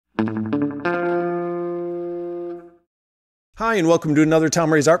Hi, and welcome to another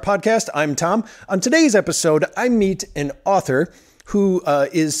Tom Ray's Art Podcast. I'm Tom. On today's episode, I meet an author who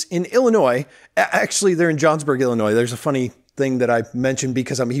is in Illinois. Actually, they're in Johnsburg, Illinois. There's a funny thing that I mentioned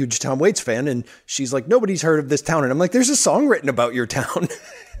because I'm a huge Tom Waits fan, and she's like, nobody's heard of this town. And I'm like, there's a song written about your town.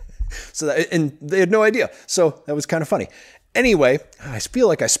 And they had no idea. So that was kind of funny. Anyway, I feel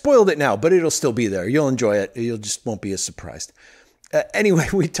like I spoiled it now, but it'll still be there. You'll enjoy it. You just won't be as surprised. Anyway,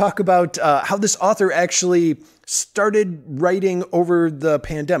 we talk about how this author actually started writing over the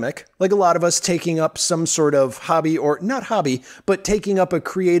pandemic, like a lot of us taking up some sort of hobby, or not hobby, but taking up a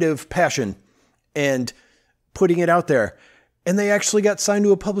creative passion and putting it out there. And they actually got signed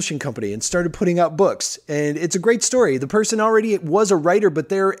to a publishing company and started putting out books. And it's a great story. The person already was a writer, but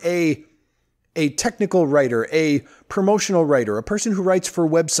they're a technical writer, a promotional writer, a person who writes for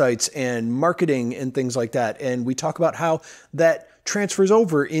websites and marketing and things like that. And we talk about how that transfers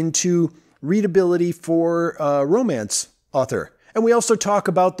over into readability for a romance author. And we also talk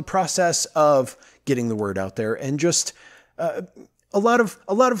about the process of getting the word out there and just a lot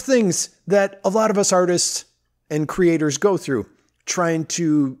of things that a lot of us artists and creators go through trying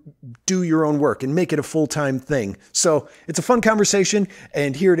to do your own work and make it a full-time thing. So it's a fun conversation,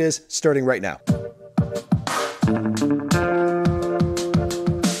 and here it is starting right now.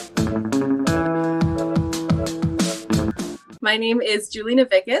 My name is Julie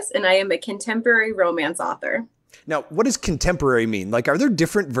Navickas, and I am a contemporary romance author. Now, what does contemporary mean? Like, are there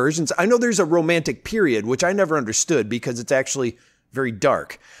different versions? I know there's a romantic period, which I never understood because it's actually very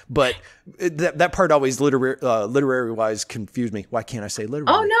dark. But that part always literary-wise confused me. Why can't I say literary?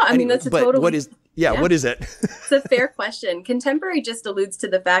 Oh, no. I mean, that's a totally... What is it? It's a fair question. Contemporary just alludes to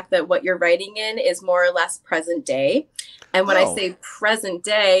the fact that what you're writing in is more or less present day. And when I say present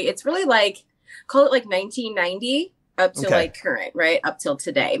day, it's really like, call it like 1990. Up to like current, right? Up till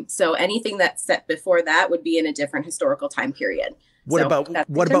today. So anything that's set before that would be in a different historical time period. What about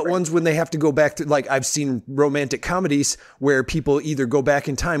ones when they have to go back to, like, I've seen romantic comedies where people either go back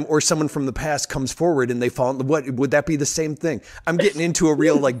in time or someone from the past comes forward and they fall. What would that be the same thing? I'm getting into a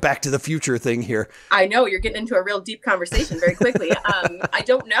real like Back to the Future thing here. I know you're getting into a real deep conversation very quickly. I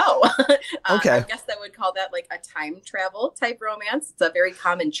don't know. I guess I would call that like a time travel type romance. It's a very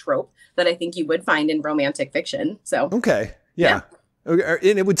common trope that I think you would find in romantic fiction. So yeah. And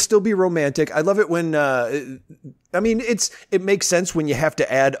it would still be romantic. I love it when, it makes sense when you have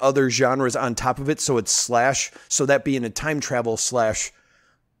to add other genres on top of it. So it's slash, so that being a time travel slash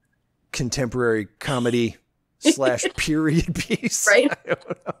contemporary comedy slash period piece. Right.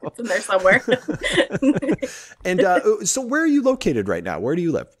 It's in there somewhere. And so where are you located right now? Where do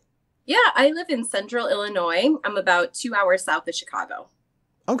you live? Yeah, I live in central Illinois. I'm about 2 hours south of Chicago.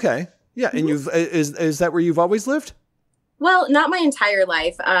 Okay. Yeah. And is that where you've always lived? Well, not my entire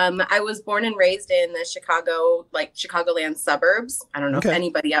life. I was born and raised in the Chicagoland suburbs. I don't know if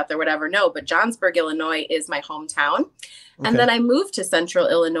anybody out there would ever know, but Johnsburg, Illinois is my hometown. And then I moved to central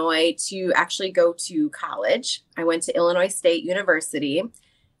Illinois to actually go to college. I went to Illinois State University,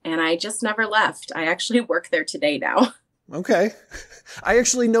 and I just never left. I actually work there today now. Okay. I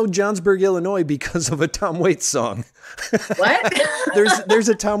actually know Johnsburg, Illinois because of a Tom Waits song. What? There's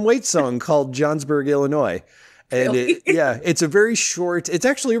a Tom Waits song called Johnsburg, Illinois. And it's a very short, it's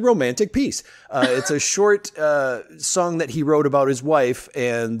actually a romantic piece. It's a short song that he wrote about his wife.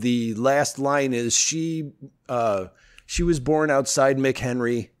 And the last line is she was born outside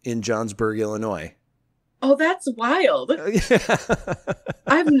McHenry in Johnsburg, Illinois. Oh, that's wild.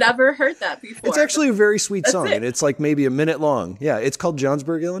 I've never heard that before. It's actually a very sweet song. And it's like maybe a minute long. Yeah, it's called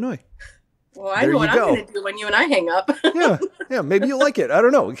Johnsburg, Illinois. Well, I know what I'm going to do when you and I hang up. yeah, maybe you'll like it. I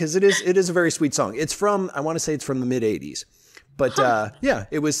don't know, because it is a very sweet song. It's from, I want to say it's from the mid 80s. But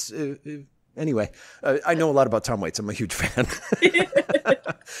it was, anyway, I know a lot about Tom Waits. I'm a huge fan.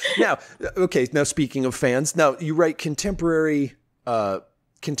 Now speaking of fans, now you write contemporary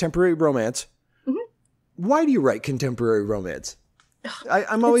romance. Mm-hmm. Why do you write contemporary romance?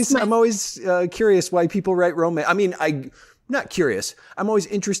 I'm always curious why people write romance. I mean, not curious. I'm always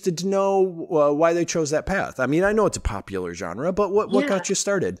interested to know why they chose that path. I mean, I know it's a popular genre, but what got you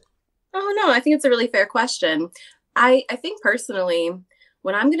started? Oh, no, I think it's a really fair question. I think personally,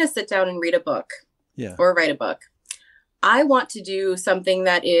 when I'm going to sit down and read a book or write a book, I want to do something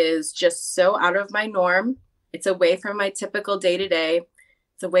that is just so out of my norm. It's away from my typical day-to-day.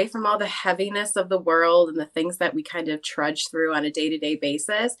 It's away from all the heaviness of the world and the things that we kind of trudge through on a day-to-day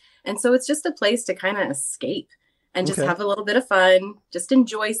basis. And so it's just a place to kind of escape and just have a little bit of fun, just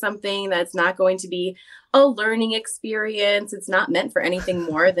enjoy something that's not going to be a learning experience. It's not meant for anything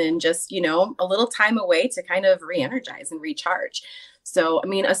more than just, a little time away to kind of re-energize and recharge. So, I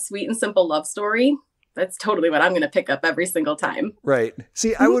mean, a sweet and simple love story that's totally what I'm going to pick up every single time. Right.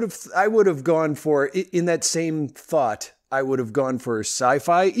 See, I would have gone for, in that same thought, I would have gone for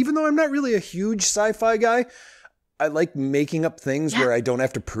sci-fi, even though I'm not really a huge sci-fi guy. I like making up things where I don't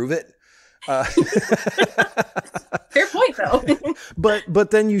have to prove it. Fair point, though.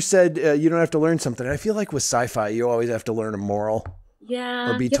 but then you said you don't have to learn something. I feel like with sci-fi, you always have to learn a moral.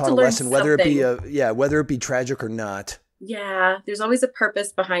 Yeah. Or be taught a lesson, whether it be tragic or not. Yeah, there's always a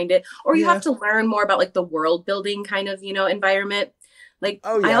purpose behind it. Or you have to learn more about like the world building kind of, environment. Like,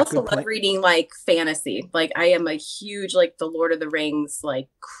 I also love reading like fantasy. Like, I am a huge, like, the Lord of the Rings, like,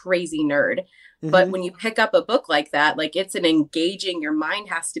 crazy nerd. But when you pick up a book like that, like, it's an engaging, your mind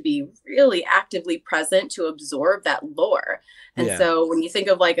has to be really actively present to absorb that lore. And so when you think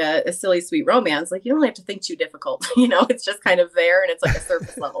of like a silly, sweet romance, like, you don't have to think too difficult. It's just kind of there, and it's like a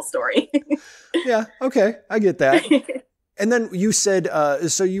surface level story. Yeah. Okay. I get that. And then you said,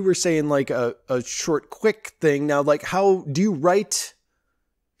 so you were saying like a short, quick thing. Now, like, how do you write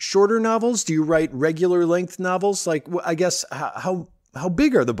shorter novels? Do you write regular length novels? Like, I guess, how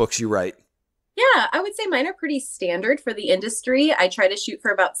big are the books you write? Yeah, I would say mine are pretty standard for the industry. I try to shoot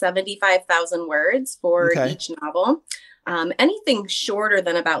for about 75,000 words for each novel. Anything shorter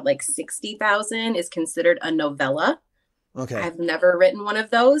than about like 60,000 is considered a novella. Okay. I've never written one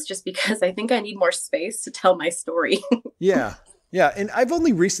of those just because I think I need more space to tell my story. Yeah. Yeah. And I've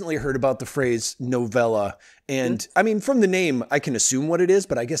only recently heard about the phrase novella. And I mean, from the name, I can assume what it is,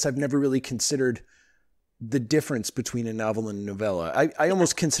 but I guess I've never really considered the difference between a novel and a novella. I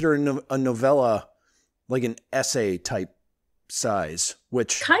almost consider a novella like an essay type size,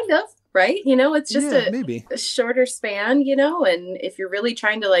 which kind of, right? It's just maybe a shorter span, and if you're really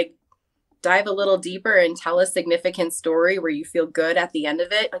trying to like dive a little deeper and tell a significant story where you feel good at the end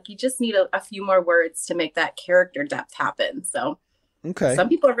of it, like, you just need a few more words to make that character depth happen. So some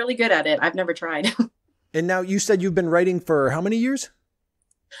people are really good at it. I've never tried. And now you said you've been writing for how many years?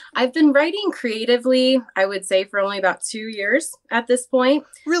 I've been writing creatively, I would say, for only about 2 years at this point.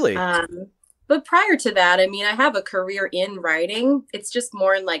 Really? But prior to that, I mean, I have a career in writing. It's just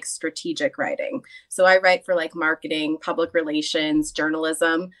more in like strategic writing. So I write for like marketing, public relations,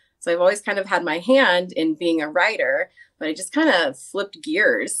 journalism. So I've always kind of had my hand in being a writer, but I just kind of flipped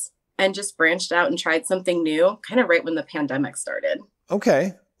gears and just branched out and tried something new kind of right when the pandemic started.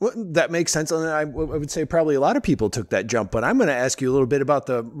 Okay. Well, that makes sense. And I would say probably a lot of people took that jump, but I'm going to ask you a little bit about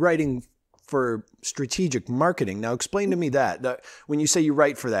the writing for strategic marketing. Now, explain to me that when you say you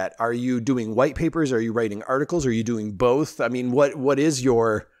write for that, are you doing white papers? Are you writing articles? Are you doing both? I mean, what is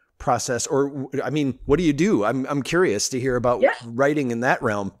your process? Or, I mean, what do you do? I'm curious to hear about writing in that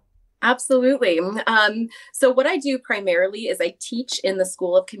realm. Absolutely. So what I do primarily is I teach in the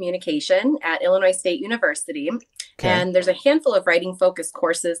School of Communication at Illinois State University. Okay. And there's a handful of writing focused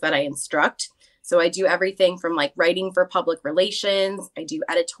courses that I instruct. So I do everything from like writing for public relations. I do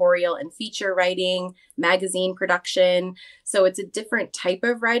editorial and feature writing, magazine production. So it's a different type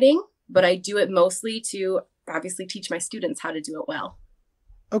of writing, but I do it mostly to obviously teach my students how to do it well.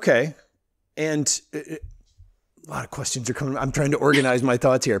 Okay. And a lot of questions are coming. I'm trying to organize my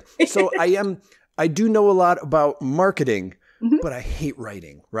thoughts here. So I do know a lot about marketing, but I hate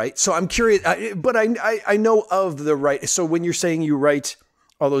writing, right? So I'm curious, but I know of the right. So when you're saying you write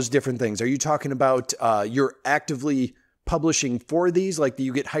all those different things, are you talking about you're actively publishing for these, like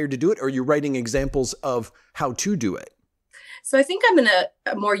you get hired to do it, or you're writing examples of how to do it? So I think I'm in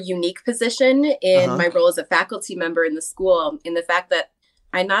a more unique position in my role as a faculty member in the school, in the fact that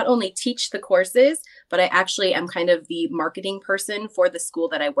I not only teach the courses, but I actually am kind of the marketing person for the school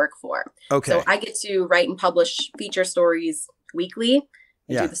that I work for. Okay. So I get to write and publish feature stories weekly.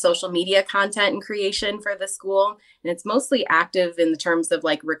 I do the social media content and creation for the school. And it's mostly active in the terms of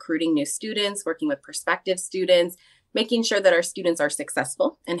like recruiting new students, working with prospective students, making sure that our students are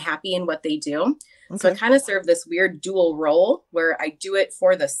successful and happy in what they do. Okay. So I kind of serve this weird dual role where I do it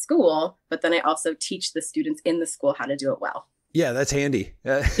for the school, but then I also teach the students in the school how to do it well. Yeah, that's handy.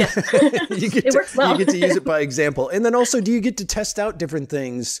 It works well. You get to use it by example. And then also, do you get to test out different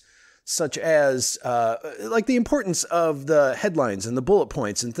things such as like the importance of the headlines and the bullet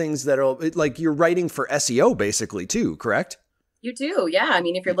points and things that are like you're writing for SEO basically too, correct? You do. Yeah. I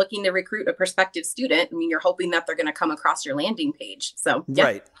mean, if you're looking to recruit a prospective student, I mean, you're hoping that they're going to come across your landing page. So, yeah.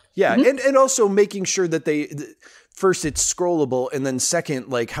 Right. Yeah. And also making sure that first, it's scrollable, and then second,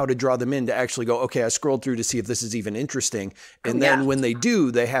 like how to draw them in to actually go, okay, I scrolled through to see if this is even interesting. And then when they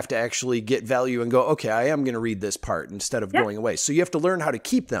do, they have to actually get value and go, okay, I am going to read this part instead of going away. So you have to learn how to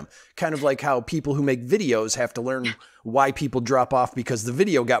keep them, kind of like how people who make videos have to learn why people drop off because the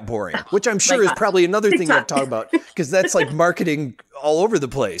video got boring, which I'm sure is probably another thing you have to talk about, because that's like marketing all over the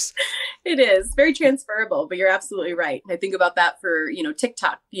place. It is very transferable, but you're absolutely right. I think about that for,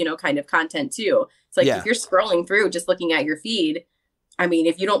 TikTok, kind of content too. It's like if you're scrolling through just looking at your feed, I mean,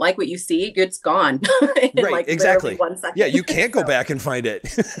 if you don't like what you see, it's gone. Right, exactly. 1 second. Yeah, you can't go back and find it.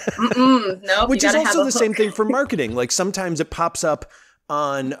 No, which is also the same thing for marketing. Like sometimes it pops up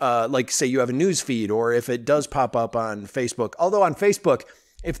on, like say you have a news feed, or if it does pop up on Facebook. Although on Facebook,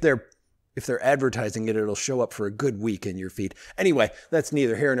 if they're advertising it, it'll show up for a good week in your feed. Anyway, that's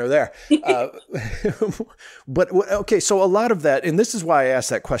neither here nor there. But okay, so a lot of that, and this is why I asked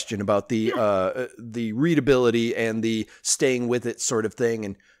that question about the readability and the staying with it sort of thing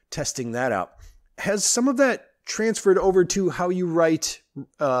and testing that out. Has some of that transferred over to how you write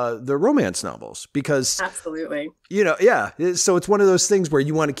the romance novels? Because absolutely, so it's one of those things where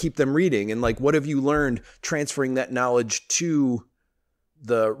you want to keep them reading, and like, what have you learned transferring that knowledge to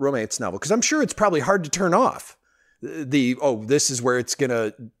the romance novel? Because I'm sure it's probably hard to turn off this is where it's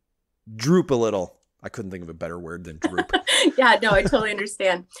gonna droop a little. I couldn't think of a better word than droop. Yeah, no, I totally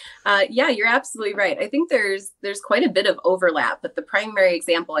understand. Yeah, you're absolutely right. I think there's quite a bit of overlap, but the primary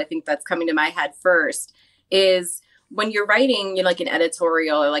example I think that's coming to my head first is when you're writing, like an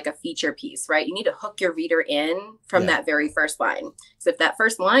editorial or like a feature piece, right? You need to hook your reader in from that very first line. So if that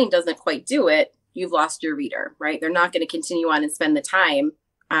first line doesn't quite do it, you've lost your reader, right? They're not going to continue on and spend the time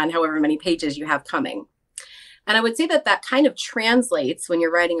on however many pages you have coming. And I would say that kind of translates when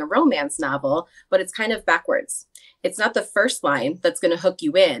you're writing a romance novel, but it's kind of backwards. It's not the first line that's going to hook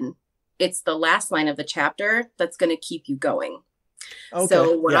you in. It's the last line of the chapter that's going to keep you going. Okay.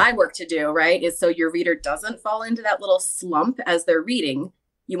 So what I work to do, right, is so your reader doesn't fall into that little slump as they're reading.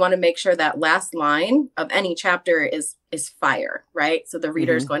 You want to make sure that last line of any chapter is fire, right? So the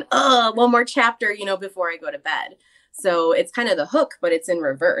reader's going, one more chapter, before I go to bed. So it's kind of the hook, but it's in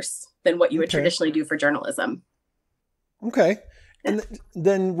reverse than what you would traditionally do for journalism. Okay. And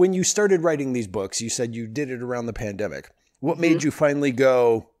then when you started writing these books, you said you did it around the pandemic. What made you finally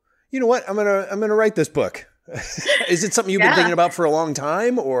go, you know what, I'm gonna write this book? Is it something you've been thinking about for a long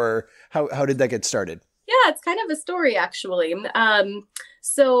time, or how did that get started? Yeah, it's kind of a story, actually.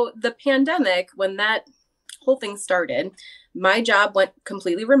 So the pandemic, when that whole thing started, my job went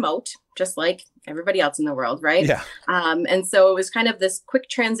completely remote, just like everybody else in the world, right? Yeah. And so it was kind of this quick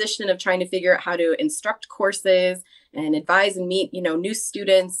transition of trying to figure out how to instruct courses and advise and meet, new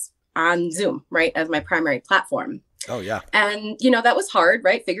students on Zoom, right, as my primary platform. Oh, yeah. And, that was hard,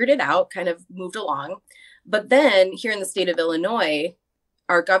 right? Figured it out, kind of moved along. But then here in the state of Illinois,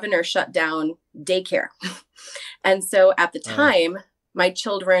 our governor shut down daycare. And so at the time, my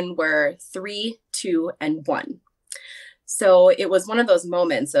children were 3, 2, and 1. So it was one of those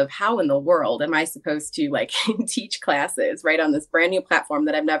moments of how in the world am I supposed to teach classes right on this brand new platform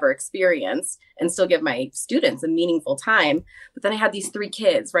that I've never experienced and still give my students a meaningful time. But then I had these 3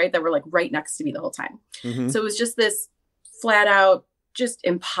 kids, right, that were right next to me the whole time. So it was just this flat out, just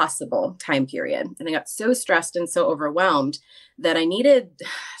impossible time period. And I got so stressed and so overwhelmed that I needed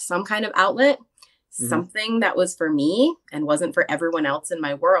some kind of outlet, something that was for me and wasn't for everyone else in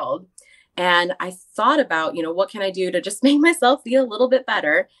my world. And I thought about, what can I do to just make myself feel a little bit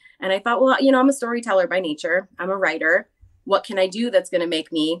better? And I thought, well, I'm a storyteller by nature. I'm a writer. What can I do that's going to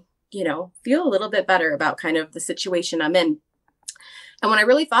make me, feel a little bit better about kind of the situation I'm in? And when I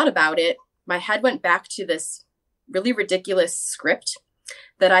really thought about it, my head went back to this really ridiculous script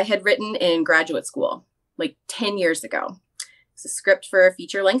that I had written in graduate school, 10 years ago. It's a script for a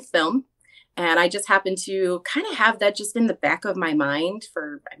feature-length film. And I just happened to kind of have that just in the back of my mind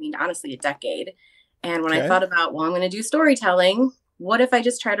for, honestly, a decade. And when I thought about, well, I'm going to do storytelling, what if I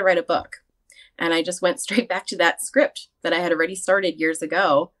just try to write a book? And I just went straight back to that script that I had already started years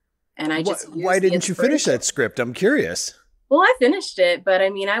ago. And I just why didn't you finish that script? I'm curious. Well, I finished it, but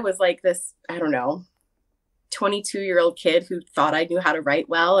I was like this, 22-year-old kid who thought I knew how to write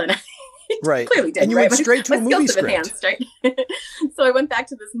well. And right. Clearly did. And you went straight to a movie script. Enhanced, right? So I went back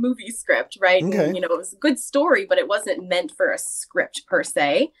to this movie script, right? Okay. And, it was a good story, but it wasn't meant for a script per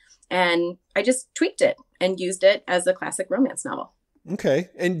se. And I just tweaked it and used it as a classic romance novel. Okay.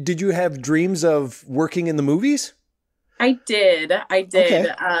 And did you have dreams of working in the movies? I did.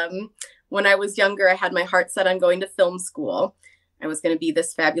 Okay. When I was younger, I had my heart set on going to film school. I was going to be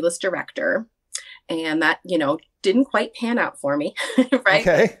this fabulous director. And that, didn't quite pan out for me, right?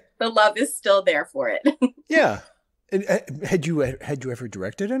 Okay. The love is still there for it. Yeah. And, had you ever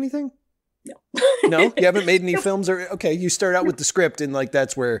directed anything? No. No? You haven't made any films? Okay, you start out with the script and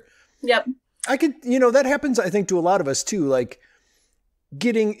that's where... Yep. I could, that happens, I think, to a lot of us too.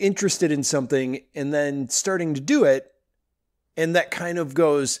 Getting interested in something and then starting to do it. And that kind of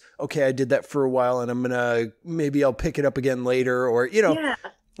goes, okay, I did that for a while and maybe I'll pick it up again later or, Yeah.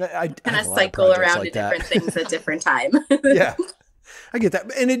 I kind have of a lot of cycle projects around like to that. different things at different time. Yeah, I get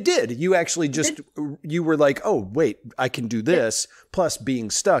that. And it did. You actually just, you were like, oh, wait, I can do this. Plus being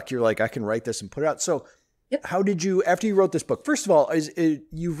stuck, you're like, I can write this and put it out. So how did you, after you wrote this book, first of all,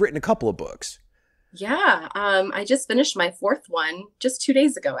 you've written a couple of books. Yeah. I just finished my 4th one just 2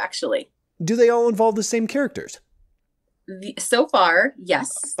 days ago, actually. Do they all involve the same characters? So far,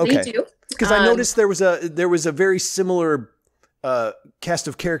 yes, they do. Because I noticed there was a very similar cast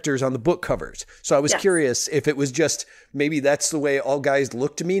of characters on the book covers. So I was curious if it was just maybe that's the way all guys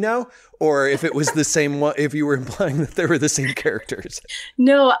look to me now, or if it was the same one, if you were implying that they were the same characters.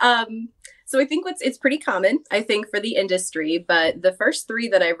 No. So I think it's pretty common, I think, for the industry, but the first 3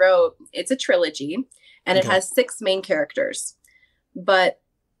 that I wrote, it's a trilogy and it has 6 main characters, but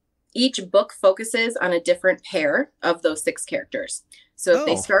each book focuses on a different pair of those 6 characters. So if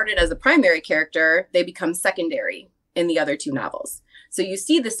they started as a primary character, they become secondary in the other 2 novels. So you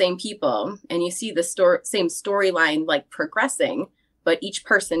see the same people and you see the same storyline like progressing, but each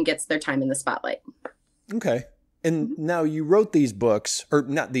person gets their time in the spotlight. Okay. And now you wrote these books, or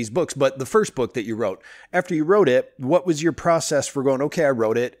not these books, but the first book that you wrote. After you wrote it, what was your process for going, okay, I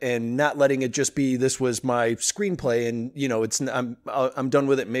wrote it, and not letting it just be, this was my screenplay and, you know, I'm done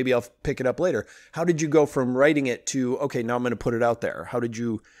with it. Maybe I'll pick it up later. How did you go from writing it to, okay, now I'm going to put it out there? How did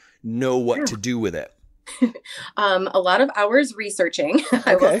you know what to do with it? A lot of hours researching.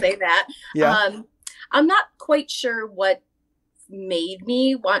 I will say that. Yeah. I'm not quite sure what made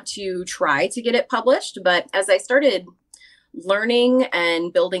me want to try to get it published, but as I started learning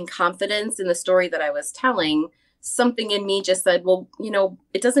and building confidence in the story that I was telling, something in me just said, well, you know,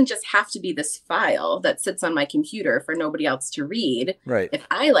 it doesn't just have to be this file that sits on my computer for nobody else to read. Right. If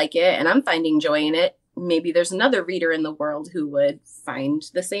I like it and I'm finding joy in it, maybe there's another reader in the world who would find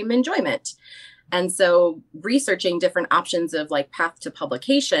the same enjoyment. And so researching different options of like path to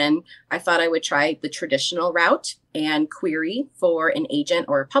publication, I thought I would try the traditional route and query for an agent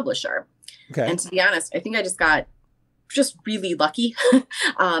or a publisher. Okay. And to be honest, I think I just got really lucky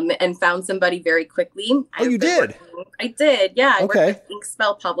and found somebody very quickly. Oh, you did? I did. Yeah. I worked with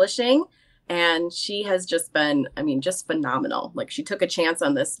Inkspell Publishing, and she has just been, I mean, just phenomenal. Like, she took a chance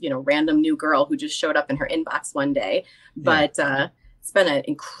on this, you know, random new girl who just showed up in her inbox one day. But it's been an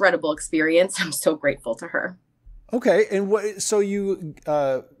incredible experience. I'm so grateful to her. Okay. And so you,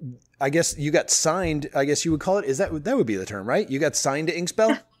 I guess you got signed, I guess you would call it, that would be the term, right? You got signed to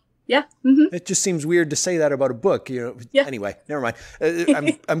Inkspell? Yeah. Mm-hmm. It just seems weird to say that about a book, you know. Yeah. Anyway, never mind.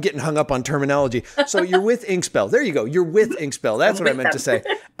 I'm getting hung up on terminology. So you're with Inkspell. There you go. You're with Inkspell. That's what I meant to say.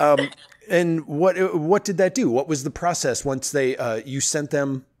 And what did that do? What was the process once you sent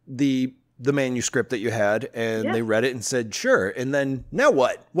them the manuscript that you had, and they read it and said, sure. And then now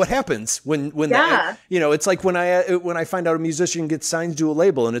what? What happens when that, you know, it's like when I find out a musician gets signed to a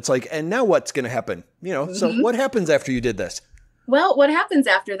label, and it's like, and now what's going to happen? You know, so what happens after you did this? Well, what happens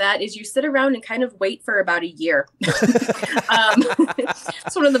after that is you sit around and kind of wait for about a year. It's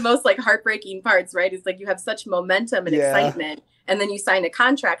one of the most like heartbreaking parts, right? It's like you have such momentum and excitement, and then you sign a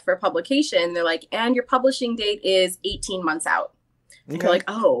contract for publication. They're like, and your publishing date is 18 months out. And you're like,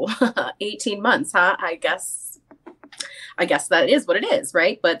 oh, 18 months, huh? I guess that is what it is,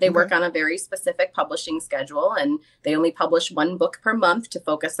 right? But they work on a very specific publishing schedule, and they only publish 1 book per month to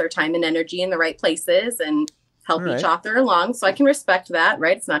focus their time and energy in the right places and help each author along. So I can respect that,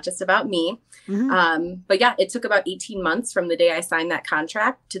 right? It's not just about me. But yeah, it took about 18 months from the day I signed that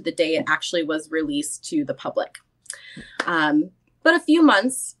contract to the day it actually was released to the public. But a few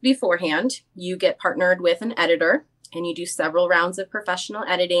months beforehand, you get partnered with an editor, and you do several rounds of professional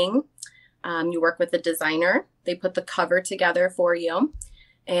editing. You work with a designer. They put the cover together for you.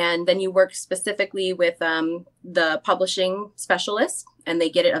 And then you work specifically with the publishing specialist, and they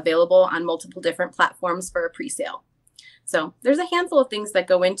get it available on multiple different platforms for a pre-sale. So there's a handful of things that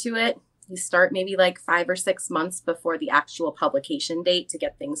go into it. You start maybe like 5 or 6 months before the actual publication date to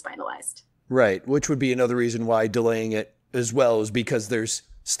get things finalized. Right, which would be another reason why delaying it as well is because there's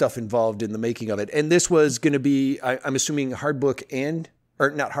stuff involved in the making of it. And this was going to be, I'm assuming, hard book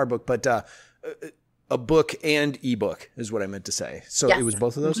or not hard book, but a book and ebook is what I meant to say. So it was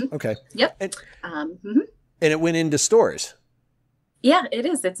both of those? Okay. Yep. And it went into stores. Yeah, it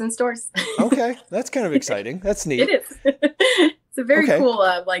is. It's in stores. Okay. That's kind of exciting. That's neat. It is. It's a very cool,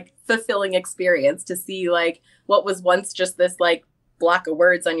 like, fulfilling experience to see, like, what was once just this, like, block of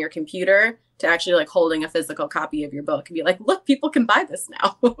words on your computer to actually, like, holding a physical copy of your book and be like, look, people can buy this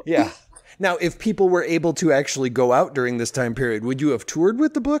now. Yeah. Now, if people were able to actually go out during this time period, would you have toured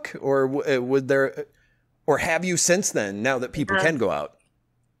with the book, or would there, or have you since then, now that people can go out?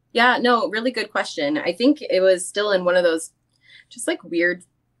 Yeah, no, really good question. I think it was still in one of those just like weird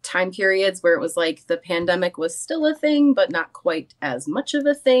time periods where it was like the pandemic was still a thing, but not quite as much of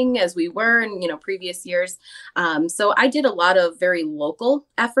a thing as we were in, previous years. So I did a lot of very local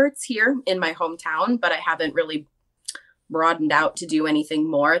efforts here in my hometown, but I haven't really broadened out to do anything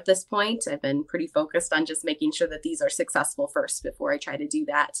more at this point. I've been pretty focused on just making sure that these are successful first before I try to do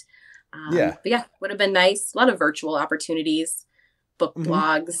that. But yeah, would have been nice. A lot of virtual opportunities, book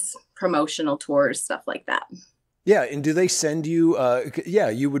blogs, promotional tours, stuff like that. Yeah. And do they send you,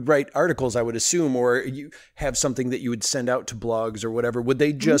 you would write articles, I would assume, or you have something that you would send out to blogs or whatever. Would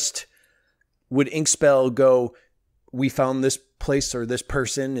they just, would Inkspell go, we found this place or this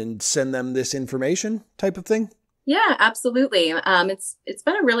person and send them this information type of thing? Yeah, absolutely. It's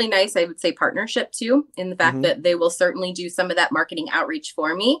been a really nice, I would say, partnership too, in the fact that they will certainly do some of that marketing outreach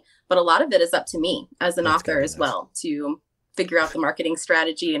for me, but a lot of it is up to me as an author as well to figure out the marketing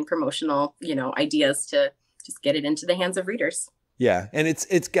strategy and promotional, ideas to just get it into the hands of readers. Yeah. And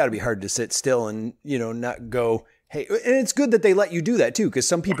it's got to be hard to sit still and, not go, hey, and it's good that they let you do that too. Cause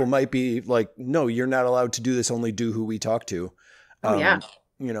some people might be like, no, you're not allowed to do this. Only do who we talk to.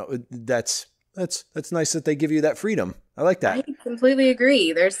 That's nice that they give you that freedom. I like that. I completely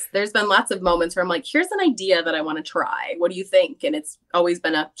agree. There's been lots of moments where I'm like, here's an idea that I want to try. What do you think? And it's always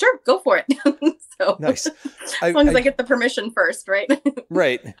been sure, go for it. So nice. As long as I get the permission first, right?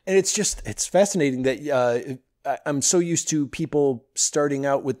 Right. And it's fascinating that I'm so used to people starting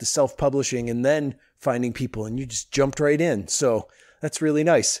out with the self-publishing and then finding people, and you just jumped right in. So that's really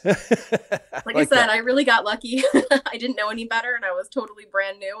nice. Like I said, I really got lucky. I didn't know any better and I was totally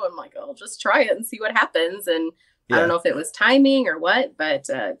brand new. I'm like, I'll just try it and see what happens. And I don't know if it was timing or what, but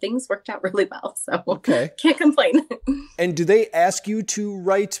things worked out really well. So can't complain. And do they ask you to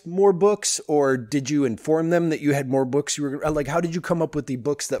write more books, or did you inform them that you had more books? You were like, how did you come up with the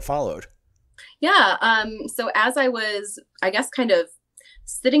books that followed? Yeah. So as I was, I guess, kind of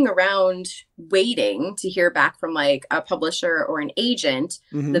sitting around waiting to hear back from like a publisher or an agent,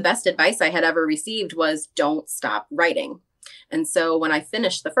 the best advice I had ever received was don't stop writing. And so when I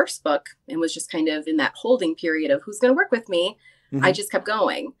finished the first book and was just kind of in that holding period of who's going to work with me, I just kept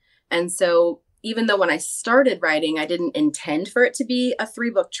going. And so even though when I started writing, I didn't intend for it to be a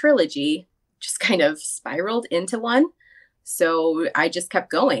 3-book trilogy, just kind of spiraled into one. So I just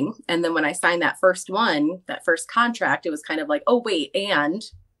kept going. And then when I signed that first contract, it was kind of like, oh, wait, and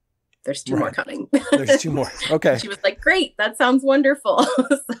there's 2 more coming. There's 2 more. Okay. She was like, great, that sounds wonderful.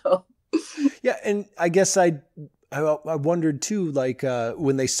 So yeah. And I guess I wondered too, like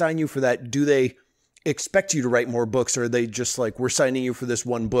when they sign you for that, do they expect you to write more books, or are they just like, we're signing you for this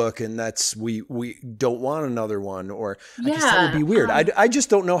 1 book and that's, we don't want another one? Or I guess that would be weird. I just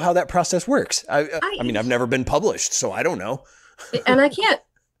don't know how that process works. I mean, I've never been published, so I don't know. And I can't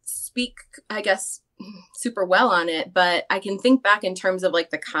speak, I guess, super well on it, but I can think back in terms of like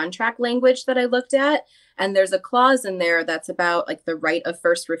the contract language that I looked at. And there's a clause in there that's about like the right of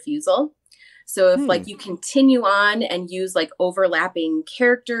first refusal. So if like you continue on and use like overlapping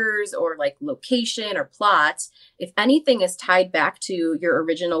characters or like location or plot, if anything is tied back to your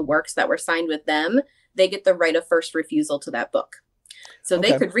original works that were signed with them, they get the right of first refusal to that book. So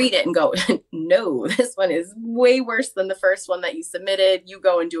they could read it and go, no, this one is way worse than the first one that you submitted. You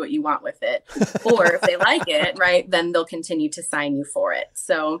go and do what you want with it. Or if they like it, right, then they'll continue to sign you for it.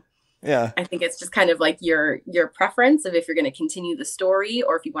 So yeah, I think it's just kind of like your preference of if you're going to continue the story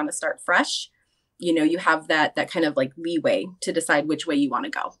or if you want to start fresh. You have that kind of like leeway to decide which way you want to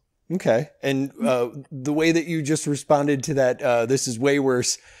go. Okay. And the way that you just responded to that, this is way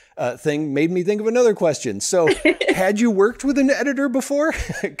worse thing made me think of another question. So had you worked with an editor before?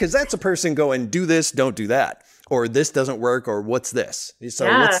 Because that's a person going, do this, don't do that. Or this doesn't work, or what's this? So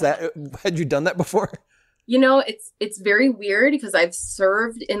what's that? Had you done that before? It's very weird because I've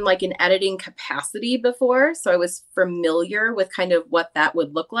served in like an editing capacity before. So I was familiar with kind of what that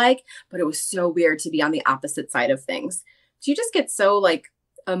would look like, but it was so weird to be on the opposite side of things. So you just get so like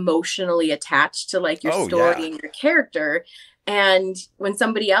emotionally attached to like your story and your character. And when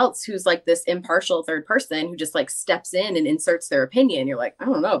somebody else who's like this impartial third person who just like steps in and inserts their opinion, you're like, I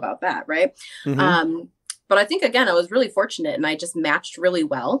don't know about that. Right. But I think, again, I was really fortunate and I just matched really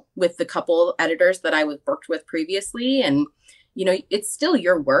well with the couple editors that I worked with previously. And, it's still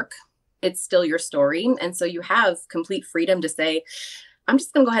your work. It's still your story. And so you have complete freedom to say, I'm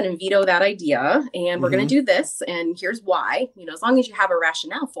just going to go ahead and veto that idea and we're going to do this. And here's why, as long as you have a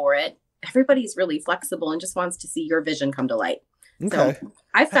rationale for it, everybody's really flexible and just wants to see your vision come to light. Okay. So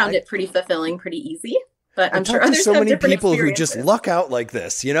I found it pretty fulfilling, pretty easy. But I'm sure others so many people who just luck out like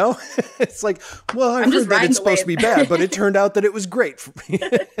this, It's like, well, I've heard that it's supposed to be bad, but it turned out that it was great for me.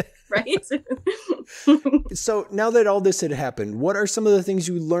 right? So now that all this had happened, what are some of the things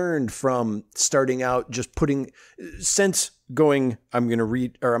you learned from starting out, just since going, I'm going to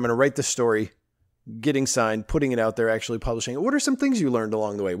write the story, getting signed, putting it out there, actually publishing it? What are some things you learned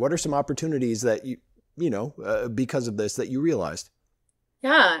along the way? What are some opportunities that because of this that you realized?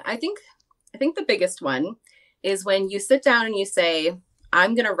 Yeah, I think the biggest one is when you sit down and you say,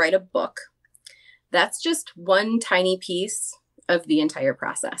 I'm going to write a book. That's just one tiny piece of the entire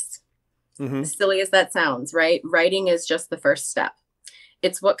process. Mm-hmm. As silly as that sounds, right? Writing is just the first step.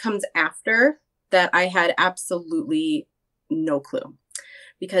 It's what comes after that I had absolutely no clue.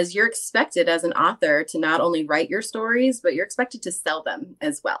 Because you're expected as an author to not only write your stories, but you're expected to sell them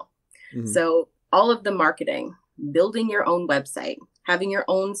as well. Mm-hmm. So all of the marketing, building your own website, having your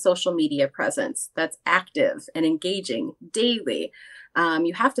own social media presence that's active and engaging daily.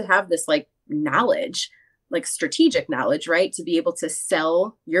 You have to have this knowledge, strategic knowledge, right? To be able to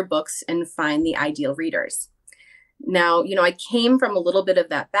sell your books and find the ideal readers. Now, I came from a little bit of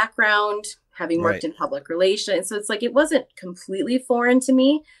that background, having worked in public relations. So it's it wasn't completely foreign to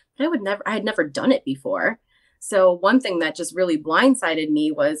me, but I had never done it before. So one thing that just really blindsided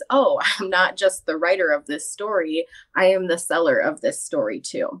me was, I'm not just the writer of this story. I am the seller of this story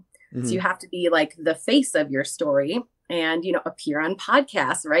too. Mm-hmm. So you have to be the face of your story and, appear on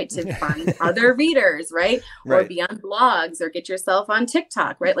podcasts, right? To find other readers, right? Or be on blogs or get yourself on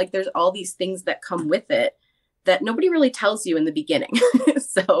TikTok, right? There's all these things that come with it that nobody really tells you in the beginning.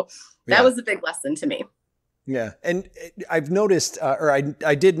 So that was a big lesson to me. Yeah. And I've noticed,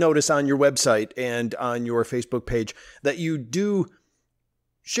 I did notice on your website and on your Facebook page that you do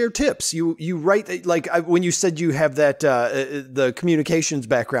share tips. You write, when you said you have that, the communications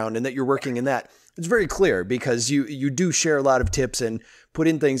background and that you're working in that, it's very clear because you do share a lot of tips and put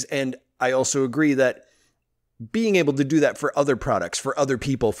in things. And I also agree that being able to do that for other products, for other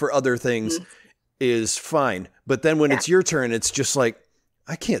people, for other things is fine. But then when it's your turn, it's just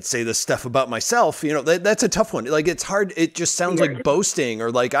I can't say this stuff about myself. That's a tough one. It's hard. It just sounds like boasting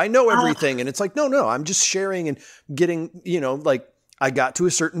or I know everything. And it's no, I'm just sharing and getting, I got to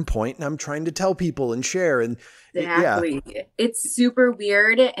a certain point and I'm trying to tell people and share. And exactly. Yeah. It's super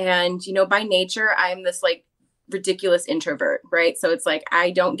weird. And, by nature, I'm this ridiculous introvert, right? So it's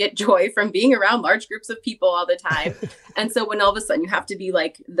I don't get joy from being around large groups of people all the time. And so when all of a sudden you have to be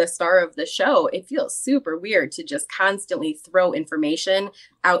the star of the show, it feels super weird to just constantly throw information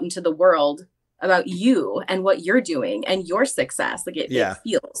out into the world about you and what you're doing and your success. It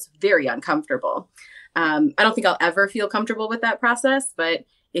feels very uncomfortable. I don't think I'll ever feel comfortable with that process, but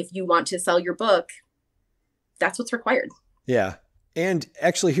if you want to sell your book, that's what's required. Yeah. And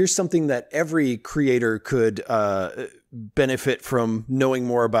actually, here's something that every creator could benefit from knowing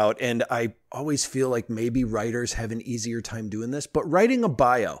more about. And I always feel like maybe writers have an easier time doing this, but writing a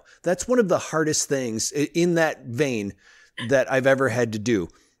bio, that's one of the hardest things in that vein that I've ever had to do.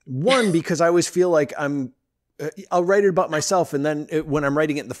 One, because I always feel like I'll write it about myself. And then when I'm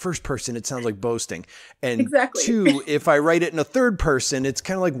writing it in the first person, it sounds like boasting. And two, if I write it in a third person, it's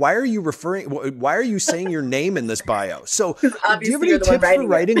kind of why are you saying your name in this bio? So do you have any tips for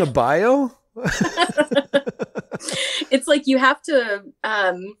writing a bio? It's you have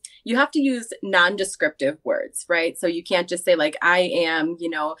to use non-descriptive words, right? So you can't just say I am,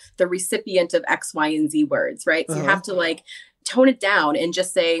 the recipient of X, Y, and Z words, right? So you have to tone it down and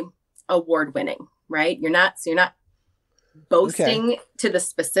just say award-winning. Right? You're not boasting to the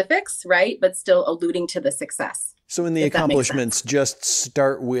specifics, right? But still alluding to the success. So in the accomplishments, just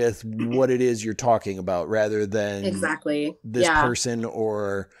start with what it is you're talking about rather than this person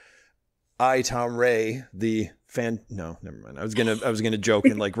or I, Tom Ray, the fan. No, never mind. I was gonna joke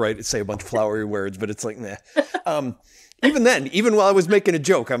and say a bunch of flowery words, but it's nah. Even then, even while I was making a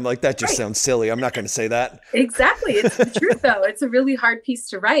joke, I'm that just sounds silly. I'm not going to say that. Exactly. It's the truth, though. It's a really hard piece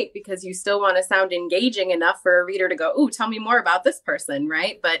to write because you still want to sound engaging enough for a reader to go, "Ooh, tell me more about this person,"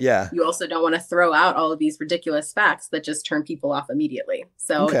 right? But you also don't want to throw out all of these ridiculous facts that just turn people off immediately.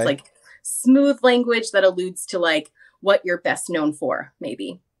 So it's smooth language that alludes to what you're best known for,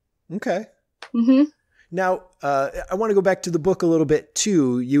 maybe. Okay. Mm-hmm. Now, I want to go back to the book a little bit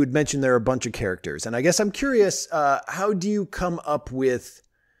too. You had mentioned there are a bunch of characters, and I guess I'm curious, how do you come up with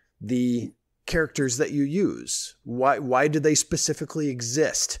the characters that you use? Why do they specifically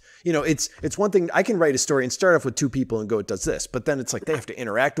exist? It's one thing, I can write a story and start off with two people and go, it does this, but then it's they have to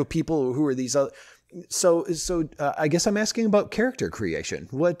interact with people who are these other. So I guess I'm asking about character creation.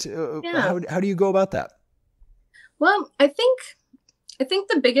 How do you go about that? Well, I think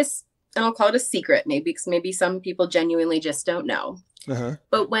the biggest, and I'll call it a secret maybe, because maybe some people genuinely just don't know. Uh-huh.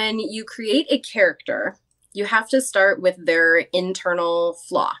 But when you create a character, you have to start with their internal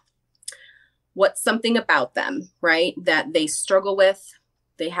flaw. what's something about them, right, that they struggle with.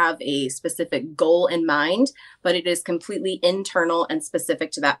 They have a specific goal in mind, but it is completely internal and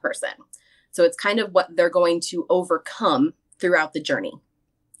specific to that person. So it's kind of what they're going to overcome throughout the journey.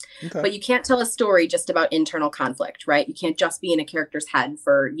 Okay. But you can't tell a story just about internal conflict, right? You can't just be in a character's head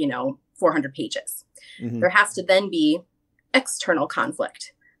for, 400 pages. Mm-hmm. There has to then be external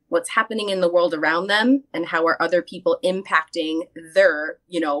conflict. What's happening in the world around them and how are other people impacting their,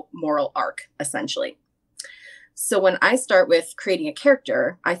 moral arc, essentially. So when I start with creating a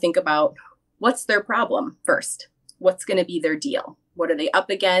character, I think about what's their problem first. What's going to be their deal? What are they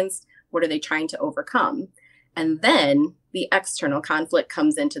up against? What are they trying to overcome? And then the external conflict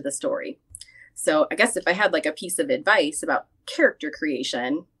comes into the story. So I guess if I had like a piece of advice about character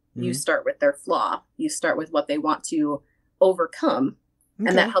creation, you start with their flaw. You start with what they want to overcome. Okay.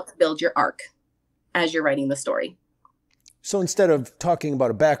 And that helps build your arc as you're writing the story. So instead of talking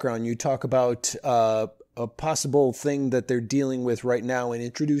about a background, you talk about a possible thing that they're dealing with right now and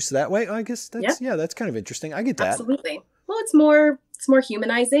introduce that way. I guess that's, that's kind of interesting. I get that. Absolutely. Well, it's more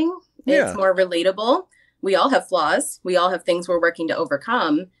humanizing. It's more relatable. We all have flaws. We all have things we're working to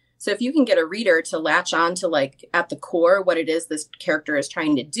overcome. So if you can get a reader to latch on to like at the core what it is this character is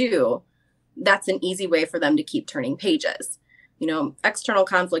trying to do, that's an easy way for them to keep turning pages. External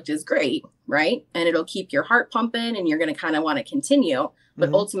conflict is great, right? And it'll keep your heart pumping and you're going to kind of want to continue.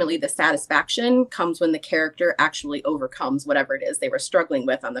 But ultimately the satisfaction comes when the character actually overcomes whatever it is they were struggling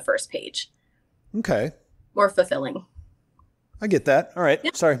with on the first page. Okay. More fulfilling. I get that. All right.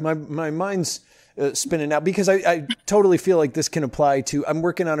 Yeah. Sorry. My mind's spinning out because I totally feel like this can apply to, I'm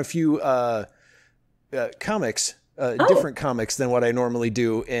working on a few comics, different comics than what I normally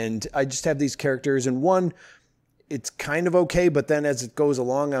do. And I just have these characters and one, it's kind of okay. But then as it goes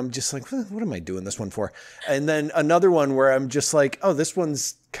along, I'm just like, what am I doing this one for? And then another one where I'm just like, oh, this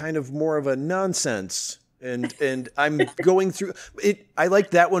one's kind of more of a nonsense. And I'm going through it. I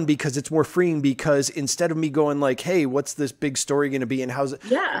like that one because it's more freeing because instead of me going like, hey, what's this big story going to be and how's it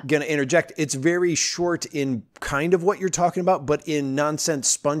going to interject? It's very short in kind of what you're talking about, but in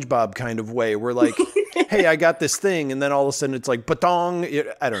nonsense SpongeBob kind of way. We're like, hey, I got this thing. And then all of a sudden it's like, batong.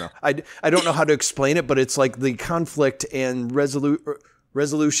 I don't know. I don't know how to explain it, but it's like the conflict and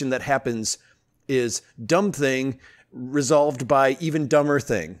resolution that happens is dumb thing resolved by even dumber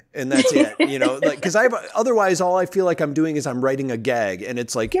thing. And that's it, because otherwise all I feel like I'm doing is I'm writing a gag and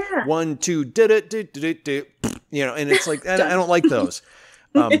it's like 1, 2, did it, and it's like, I don't like those.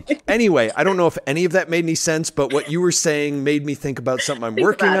 Anyway, I don't know if any of that made any sense, but what you were saying made me think about something I'm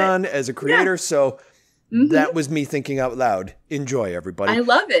working on as a creator. Yeah. So that was me thinking out loud. Enjoy, everybody. I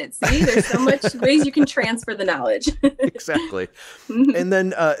love it. See, there's so much ways you can transfer the knowledge. Exactly. And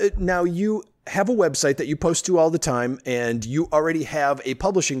then now you have a website that you post to all the time, and you already have a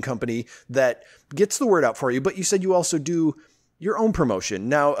publishing company that gets the word out for you, but you said you also do your own promotion.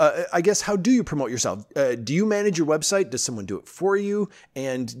 Now, I guess, how do you promote yourself? Do you manage your website? Does someone do it for you?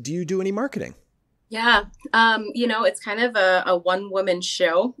 And do you do any marketing? Yeah. It's kind of a one-woman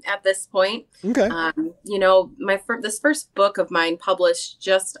show at this point. Okay. This first book of mine published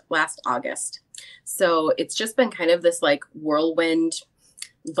just last August. So it's just been kind of this like whirlwind,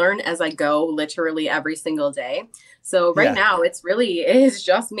 learn as I go, literally every single day. So right now it is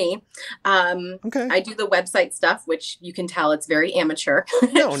just me. Okay. I do the website stuff, which you can tell it's very amateur.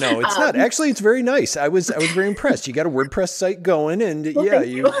 No, it's not. Actually, it's very nice. I was very impressed. You got a WordPress site going and you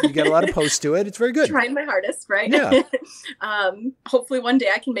got a lot of posts to it. It's very good. Trying my hardest, right? Yeah. Hopefully one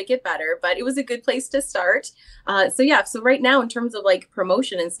day I can make it better, but it was a good place to start. So right now in terms of like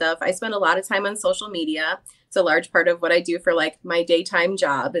promotion and stuff, I spend a lot of time on social media. It's a large part of what I do for like my daytime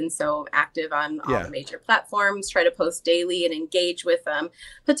job. And so active on all the major platforms, try to post daily and engage with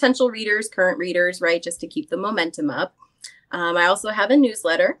potential readers, current readers, right? Just to keep the momentum up. I also have a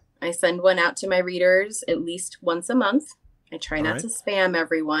newsletter. I send one out to my readers at least once a month. I try not to spam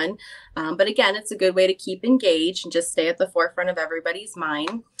everyone. But again, it's a good way to keep engaged and just stay at the forefront of everybody's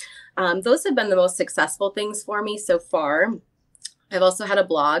mind. Those have been the most successful things for me so far. I've also had a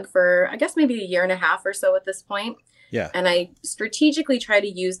blog for, I guess, maybe a year and a half or so at this point. Yeah. And I strategically try to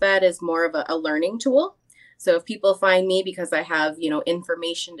use that as more of a learning tool. So if people find me because I have,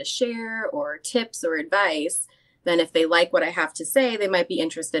 information to share or tips or advice, then if they like what I have to say, they might be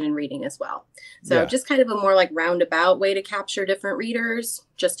interested in reading as well. So just kind of a more like roundabout way to capture different readers,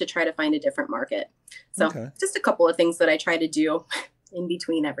 just to try to find a different market. So just a couple of things that I try to do in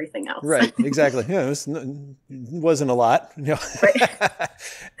between everything else. Right. Exactly. Yeah. It wasn't a lot. Right.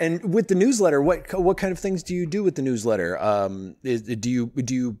 And with the newsletter, what kind of things do you do with the newsletter? Do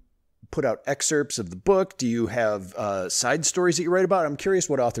you put out excerpts of the book? Do you have side stories that you write about? I'm curious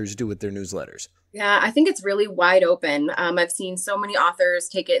what authors do with their newsletters. Yeah, I think it's really wide open. I've seen so many authors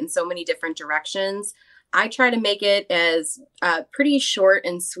take it in so many different directions. I try to make it as pretty short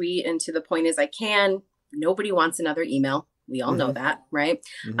and sweet and to the point as I can. Nobody wants another email. We all know that, right?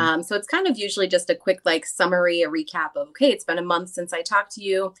 So it's kind of usually just a quick like summary, a recap of, okay, it's been a month since I talked to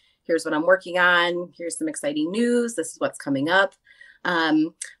you. Here's what I'm working on. Here's some exciting news. This is what's coming up.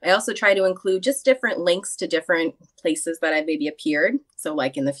 I also try to include just different links to different places that I've maybe appeared. So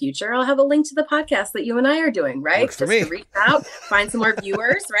like in the future, I'll have a link to the podcast that you and I are doing, right? Works for me. To reach out, find some more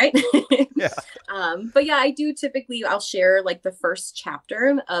viewers, right? Yeah. But yeah, I do typically, I'll share like the first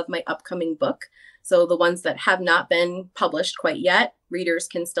chapter of my upcoming book. So the ones that have not been published quite yet, readers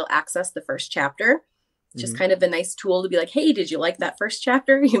can still access the first chapter. Just kind of a nice tool to be like, hey, did you like that first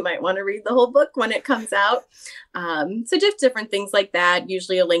chapter? You might want to read the whole book when it comes out. So just different things like that.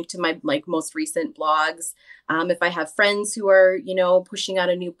 Usually a link to my like most recent blogs. If I have friends who are, you know, pushing out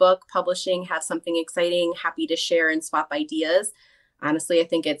a new book, publishing, have something exciting, happy to share and swap ideas. Honestly, I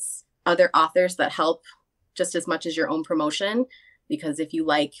think it's other authors that help just as much as your own promotion, because if you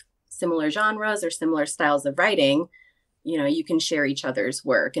like similar genres or similar styles of writing, you know, you can share each other's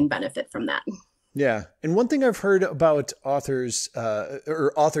work and benefit from that. Yeah. And one thing I've heard about authors,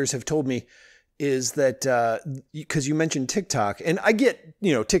 or authors have told me, is that because you mentioned TikTok, and I get,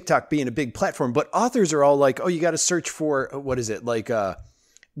 you know, TikTok being a big platform, but authors are all like, oh, you got to search for, what is it? Like,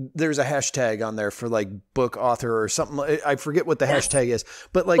 there's a hashtag on there for like book author or something. I forget what the hashtag is,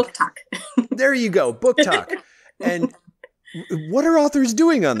 but like, Book talk. There you go. Book talk. And what are authors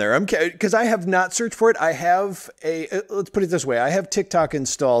doing on there? Because I have not searched for it. I have let's put it this way. I have TikTok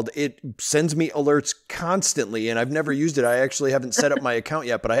installed. It sends me alerts constantly, and I've never used it. I actually haven't set up my account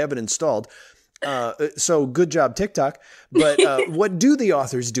yet, but I have it installed. So good job, TikTok. But what do the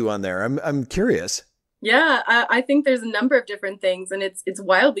authors do on there? I'm curious. Yeah, I think there's a number of different things, and it's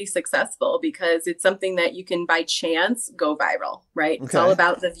wildly successful because it's something that you can by chance go viral, right? Okay. It's all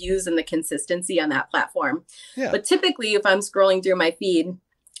about the views and the consistency on that platform. Yeah. But typically, if I'm scrolling through my feed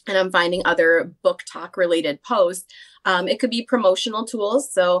and I'm finding other book talk related posts, it could be promotional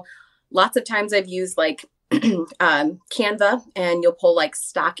tools. So lots of times I've used like Canva, and you'll pull like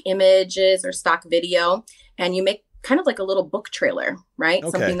stock images or stock video, and you make kind of like a little book trailer, right?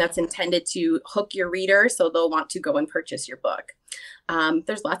 Okay. Something that's intended to hook your reader so they'll want to go and purchase your book.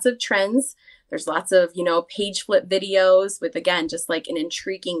 There's lots of trends. There's lots of, you know, page flip videos with, again, just like an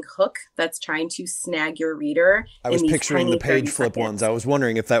intriguing hook that's trying to snag your reader. I was picturing the page flip ones. I was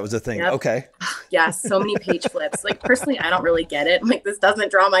wondering if that was a thing. Yep. Okay. Yeah, so many page flips. Like personally, I don't really get it. Like this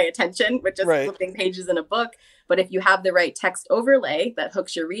doesn't draw my attention with just flipping pages in a book. But if you have the right text overlay that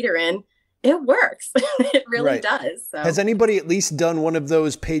hooks your reader in, it works. It really does. So. Has anybody at least done one of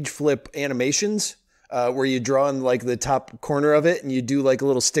those page flip animations where you draw in like the top corner of it and you do like a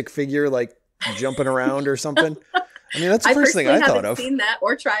little stick figure, like jumping around or something? I mean, that's the first thing I thought of. I've seen that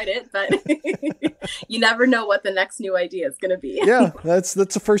or tried it, but you never know what the next new idea is going to be. Yeah, that's the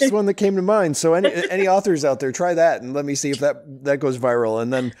first one that came to mind. So any authors out there, try that and let me see if that goes viral.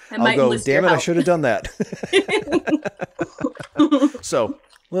 And then I'll go, damn it, I should have done that. So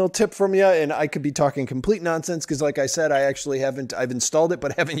little tip from you, and I could be talking complete nonsense because like I said, I've installed it,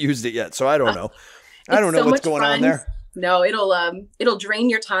 but haven't used it yet. So I don't know. I don't know what's going on there. No, it'll drain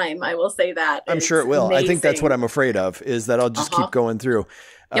your time. I will say that. I'm sure it will. Amazing. I think that's what I'm afraid of, is that I'll just keep going through.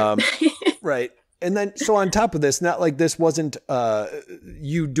 Yep. Right. And then, so on top of this, not like this wasn't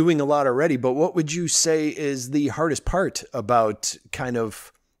you doing a lot already, but what would you say is the hardest part about kind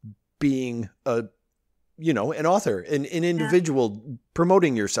of being an author, an individual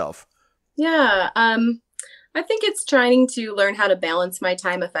promoting yourself? Yeah. I think it's trying to learn how to balance my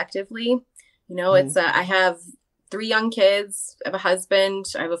time effectively. You know, it's, I have 3 young kids, I have a husband,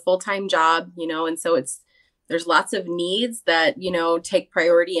 I have a full-time job, you know, and so there's lots of needs that, you know, take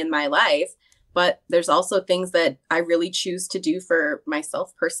priority in my life, but there's also things that I really choose to do for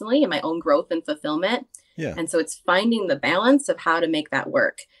myself personally and my own growth and fulfillment. Yeah. And so it's finding the balance of how to make that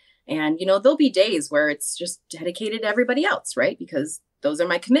work. And, you know, there'll be days where it's just dedicated to everybody else, right? Because those are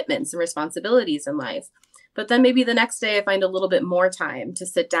my commitments and responsibilities in life. But then maybe the next day I find a little bit more time to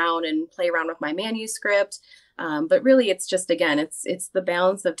sit down and play around with my manuscript. But really, it's just, again, it's the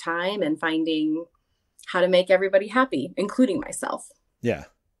balance of time and finding how to make everybody happy, including myself. Yeah.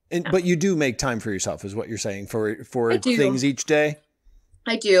 But you do make time for yourself, is what you're saying, for things each day?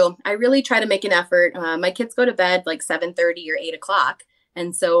 I do. I really try to make an effort. My kids go to bed like 7:30 or 8 o'clock.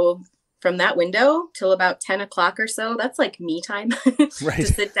 And so from that window till about 10 o'clock or so, that's like me time to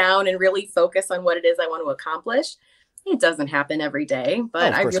sit down and really focus on what it is I want to accomplish. It doesn't happen every day,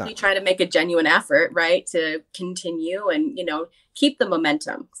 but I really try to make a genuine effort, right, to continue and, keep the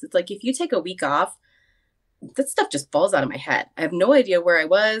momentum. So it's like, if you take a week off, that stuff just falls out of my head. I have no idea where I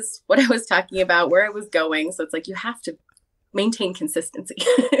was, what I was talking about, where I was going. So it's like, you have to maintain consistency.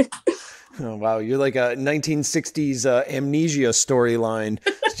 Oh, wow. You're like a 1960s amnesia storyline.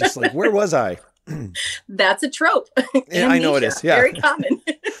 It's just like, where was I? That's a trope. Yeah, I know it is. Yeah. Very common.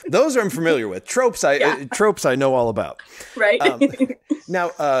 Those I'm familiar with. Tropes I know all about. Right.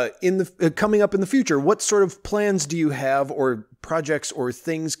 Now, in the coming up in the future, what sort of plans do you have, or projects or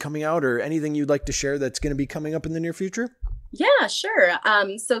things coming out, or anything you'd like to share that's going to be coming up in the near future? Yeah, sure.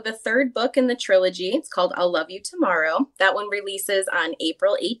 So the third book in the trilogy, it's called I'll Love You Tomorrow. That one releases on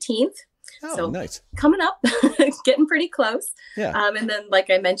April 18th. Oh, so nice. Coming up, getting pretty close. Yeah. And then, like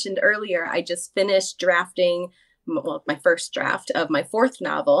I mentioned earlier, I just finished drafting my first draft of my fourth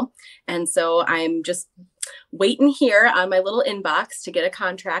novel. And so I'm just waiting here on my little inbox to get a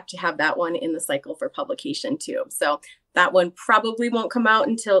contract to have that one in the cycle for publication too. So that one probably won't come out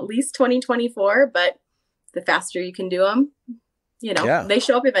until at least 2024, but the faster you can do them, they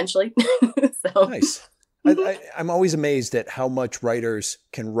show up eventually. So nice. I'm always amazed at how much writers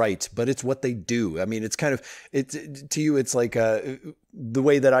can write, but it's what they do. I mean, it's kind of, to you, it's like the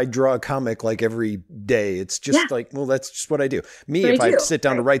way that I draw a comic like every day. It's just like, well, that's just what I do. Me, if I sit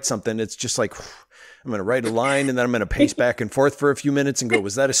down to write something, it's just like, I'm going to write a line and then I'm going to pace back and forth for a few minutes and go,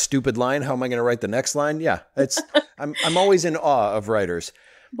 was that a stupid line? How am I going to write the next line? Yeah, I'm always in awe of writers.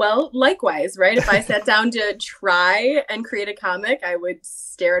 Well, likewise, right? If I sat down to try and create a comic, I would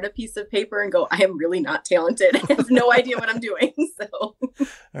stare at a piece of paper and go, I am really not talented. I have no idea what I'm doing. So,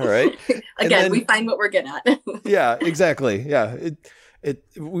 all right. Again, we find what we're good at. Yeah, exactly. Yeah.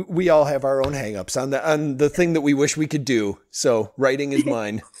 We all have our own hangups on the thing that we wish we could do. So writing is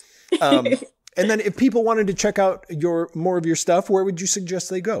mine. And then if people wanted to check out more of your stuff, where would you suggest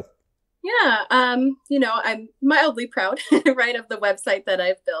they go? Yeah. I'm mildly proud, right, of the website that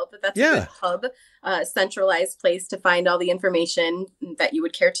I've built, but that's a good hub, centralized place to find all the information that you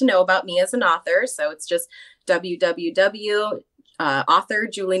would care to know about me as an author. So it's just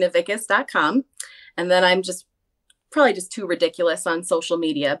www.authorjulienavickas.com. And then I'm probably just too ridiculous on social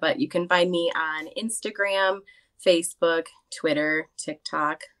media, but you can find me on Instagram, Facebook, Twitter,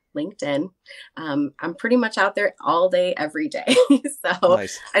 TikTok, LinkedIn. I'm pretty much out there all day, every day. So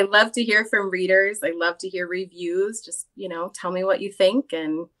nice. I love to hear from readers. I love to hear reviews. Just, tell me what you think.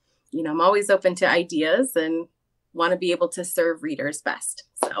 And, I'm always open to ideas and want to be able to serve readers best.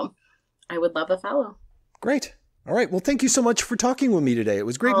 So I would love a follow. Great. All right. Well, thank you so much for talking with me today. It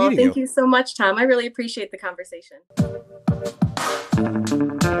was great meeting you. Thank you so much, Tom. I really appreciate the conversation.